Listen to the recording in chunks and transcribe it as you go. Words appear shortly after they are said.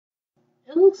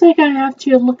It looks like I have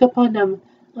to look up on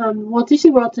Walt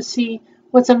Disney World to see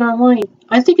what's on online.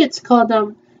 I think it's called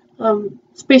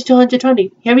Space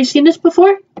 220. Have you seen this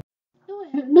before?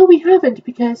 No, we haven't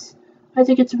because I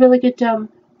think it's a really good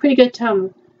pretty good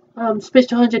Space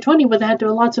 220 where they had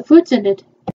lots of foods in it.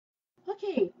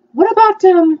 Okay, what about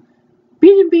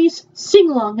B&B's Sing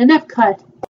Along in Epcot?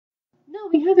 No,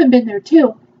 we haven't been there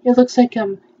too. It looks like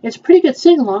it's a pretty good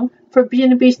sing along for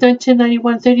B&B's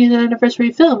 1991 30th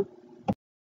anniversary film.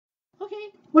 Okay,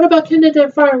 what about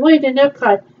Canada Far and Wide in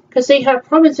Epcot? Because they have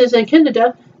provinces in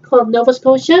Canada called Nova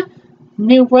Scotia,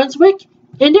 New Brunswick,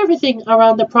 and everything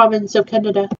around the province of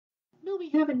Canada. No, we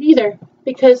haven't either,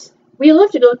 because we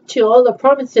love to go to all the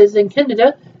provinces in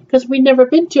Canada, because we've never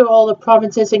been to all the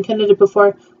provinces in Canada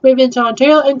before. We've been to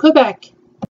Ontario and Quebec.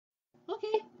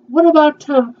 Okay, what about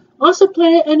Awesome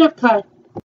Planet and Epcot?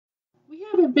 We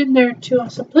haven't been there to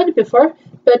Awesome Planet before,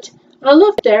 but I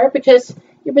loved there because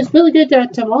it was really good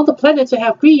that all the planets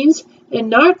have greens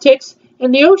and Arctics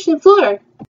and the ocean floor.